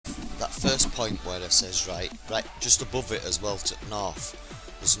first point where it says right just above it as well to north,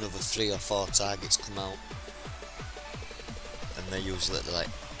 there's another 3 or 4 targets come out, and they're usually like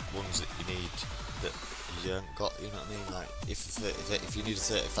ones that you need that you haven't got, you know what I mean? Like if you need a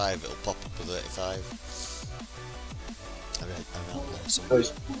 35, it'll pop up a 35. Around there somewhere.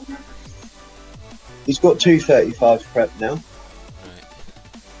 He's got 235 prep now. Right.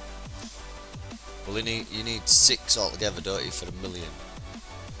 Well, you need 6 altogether, don't you, for a million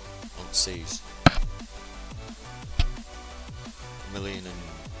on C's?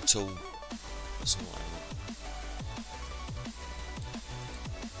 1,000,002 or something like that.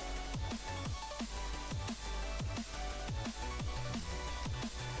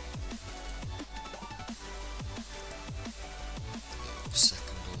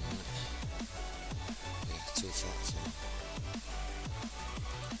 Second one, yeah, 244.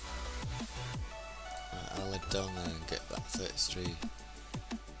 Right, I'll head down there and get that 33.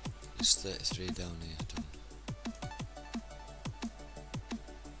 There's 33 down here done.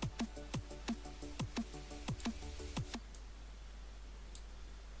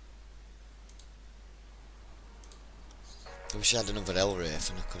 I wish I had another L-Wraith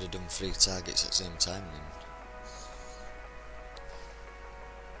and I could have done 3 targets at the same time then.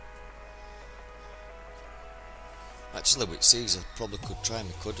 Actually, with C's I probably could try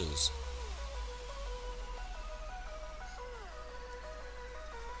my cudders.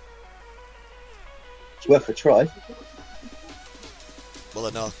 It's worth a try. Well,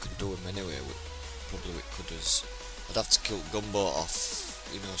 I know I could do them anyway, probably with cudders. I'd have to kill Gunboat off,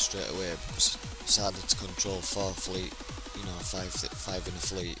 you know, straight away, because it's harder to control 4 fleet, you know, 5 in a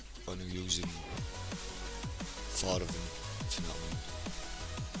fleet, only using 4 of them, if you know what I mean.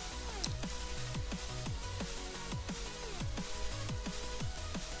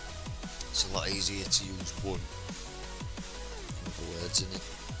 It's a lot easier to use one, in other words, isn't it?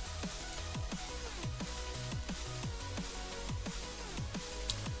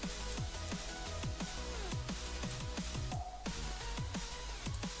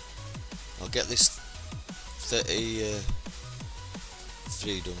 I'll get this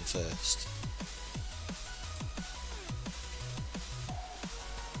 33 done first.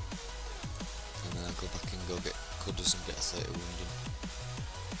 And then I'll go back and go get cudders and get a 31 done.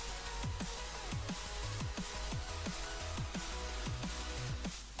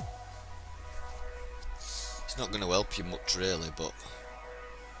 It's not going to help you much really, but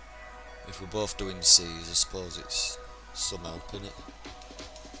if we're both doing C's, I suppose it's some help in it.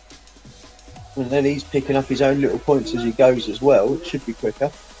 And then he's picking up his own little points as he goes as well. It should be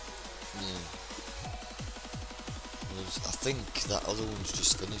quicker. Yeah. Well, I think that other one's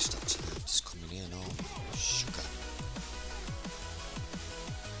just finished actually. Just coming here now. Sugar.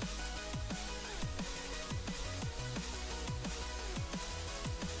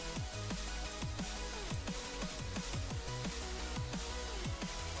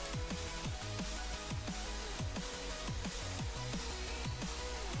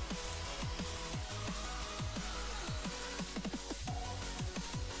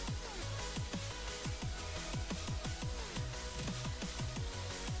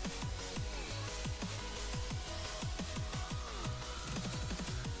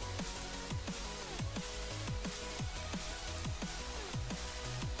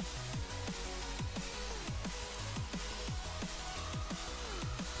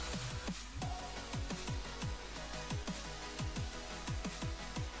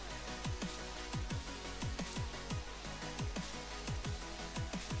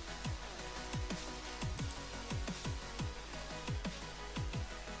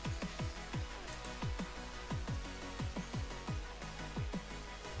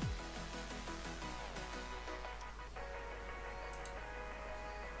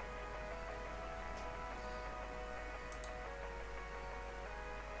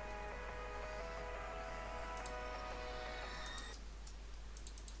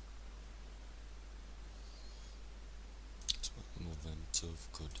 Of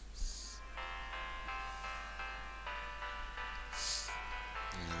good.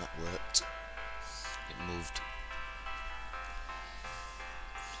 Yeah, that worked. It moved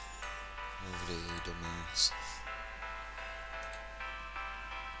over the dumbass.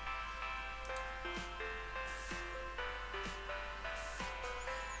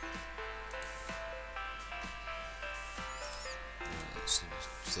 Right, so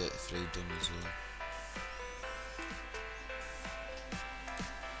 33 done as well.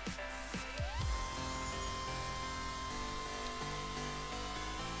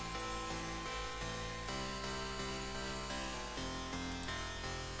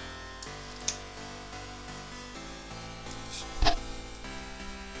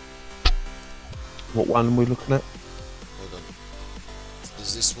 What one are we looking at? Hold on.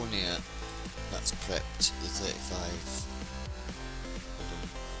 There's this one here that's prepped, the 35. Hold on.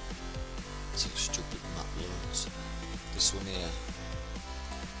 It's a stupid map loads. This one here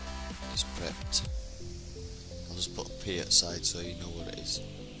is prepped. I'll just put a P at side so you know what it is.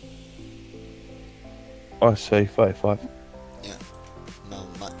 I see, 35. Yeah. Now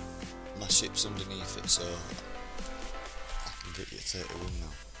my ship's underneath it, so I can get you 31 now.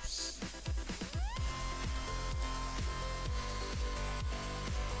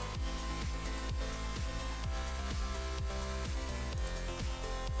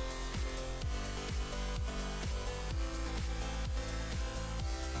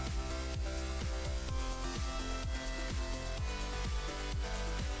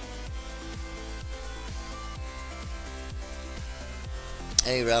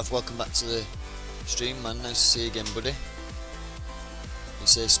 Hey Rav, welcome back to the stream, man. Nice to see you again, buddy. You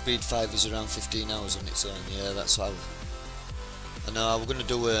say speed 5 is around 15 hours on its own. Yeah, that's what I know. I was going to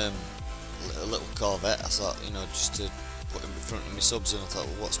do a little Corvette. I thought, you know, just to put in front of my subs, and I thought,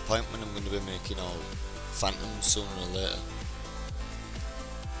 well, what's the point when I'm going to be making all Phantoms sooner or later?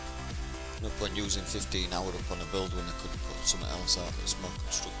 No point using 15 hours up on a build when I could put something else out that's more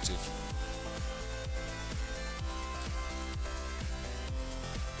constructive.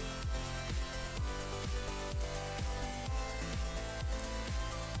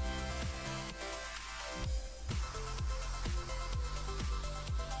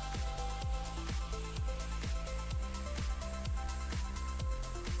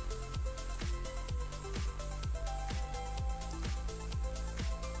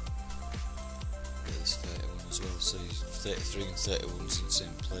 There's 31 as well, so 33 and 31's in the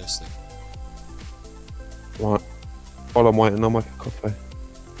same place then. Right. While I'm waiting, I'll make a coffee.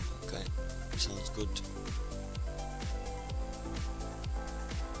 Okay, sounds good.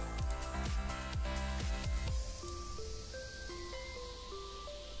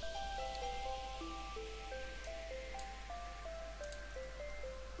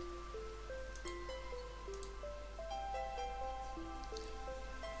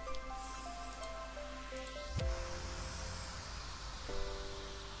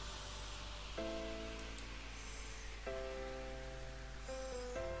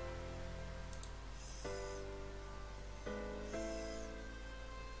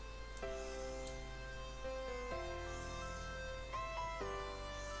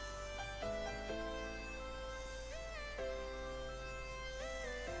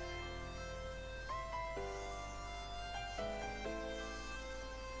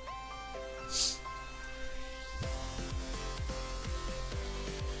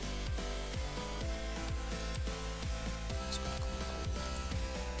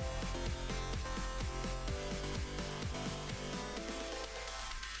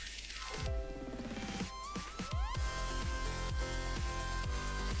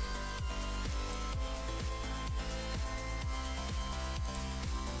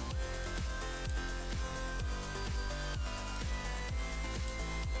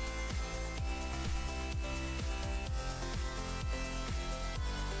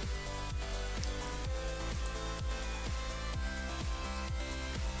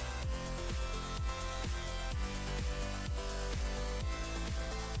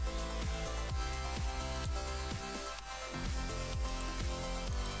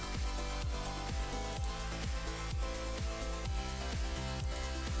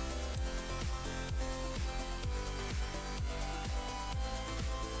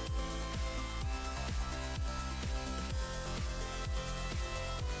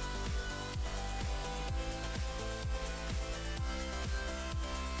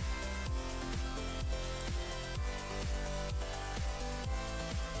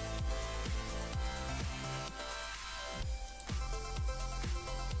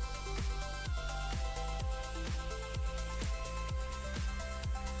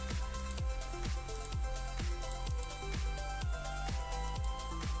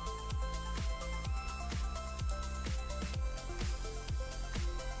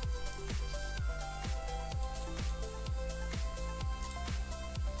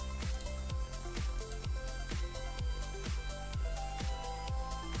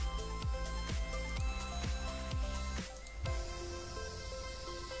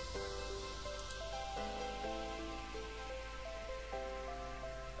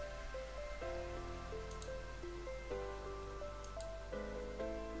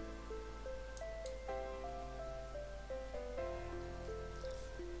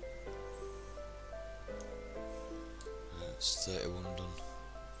 It's 31 done.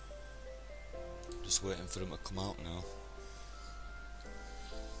 Just waiting for them to come out now.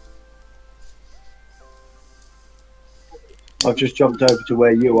 I've just jumped over to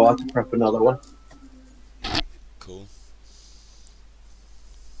where you are to prep another one. Cool.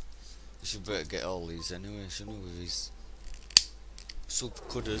 We should better get all these anyway, shouldn't we, with these super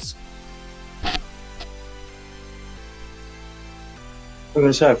cudders. I'm going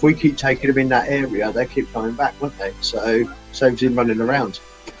to say, if we keep taking them in that area, they keep coming back, won't they? So, saves him running around.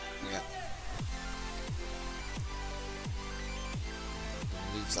 Yeah.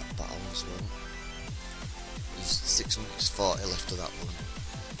 Leave that battle as well. There's 640 left of that one.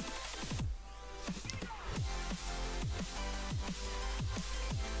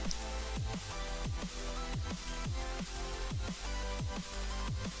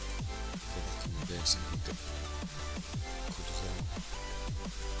 Go back in the base and get cudders out.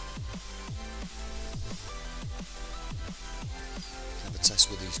 Have a test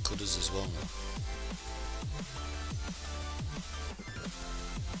with these cudders as well now.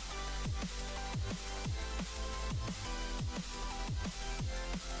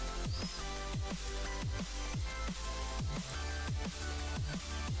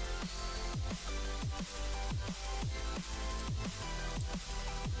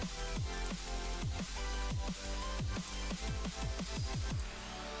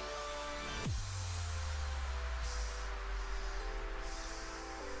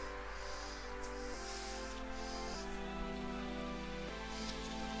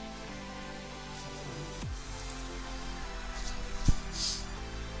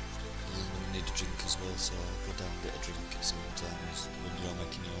 Need a drink as well, so I'll go down and get a drink at some time when you're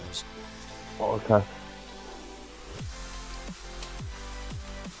making yours. Oh, okay.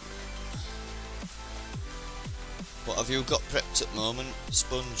 What have you got prepped at the moment,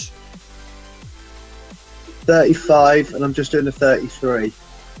 Sponge? 35, and I'm just doing a 33. Right,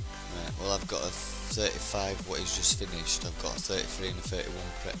 well I've got a 35, what he's just finished. I've got a 33 and a 31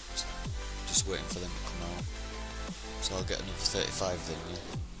 prepped. Just waiting for them to come out. So I'll get another 35 then, yeah.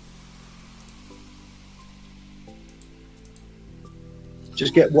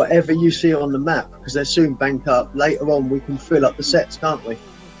 Just get whatever you see on the map, because they soon bank up. Later on, we can fill up the sets, can't we? Yeah.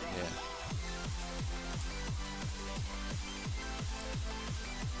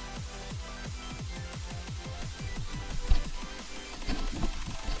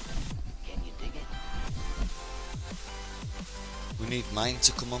 We need mine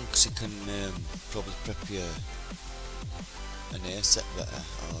to come on because he can probably prep you an A set better,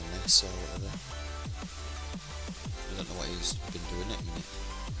 or an S or whatever. I don't know what he's been doing at the minute.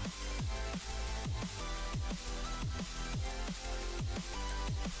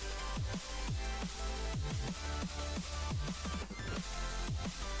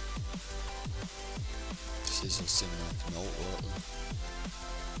 This will seem like an alt, won't it?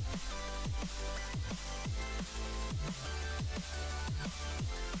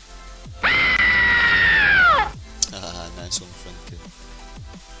 Ah, nice one, Frankie.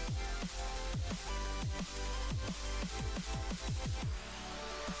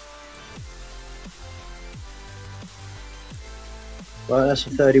 Right, that's a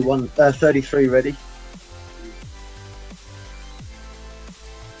 33 ready.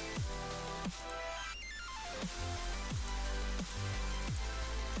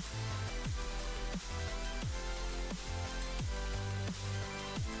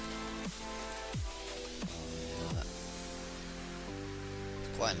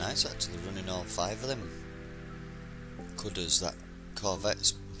 Quite nice actually, running all 5 of them cudders. That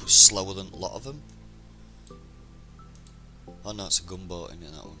Corvette's slower than a lot of them. Oh no, it's a gunboat in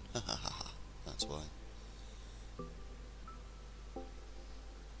it, that one. That's why.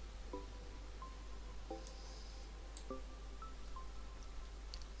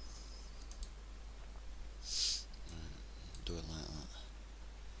 Do it like that.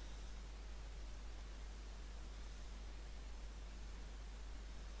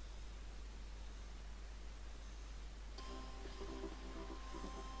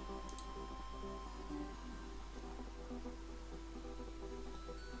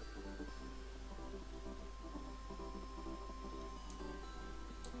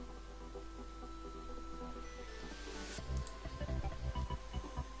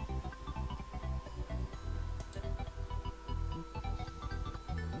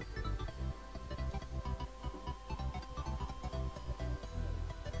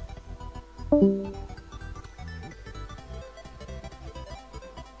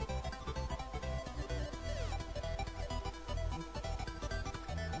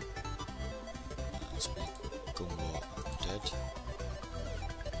 That's me. Gunboat dead.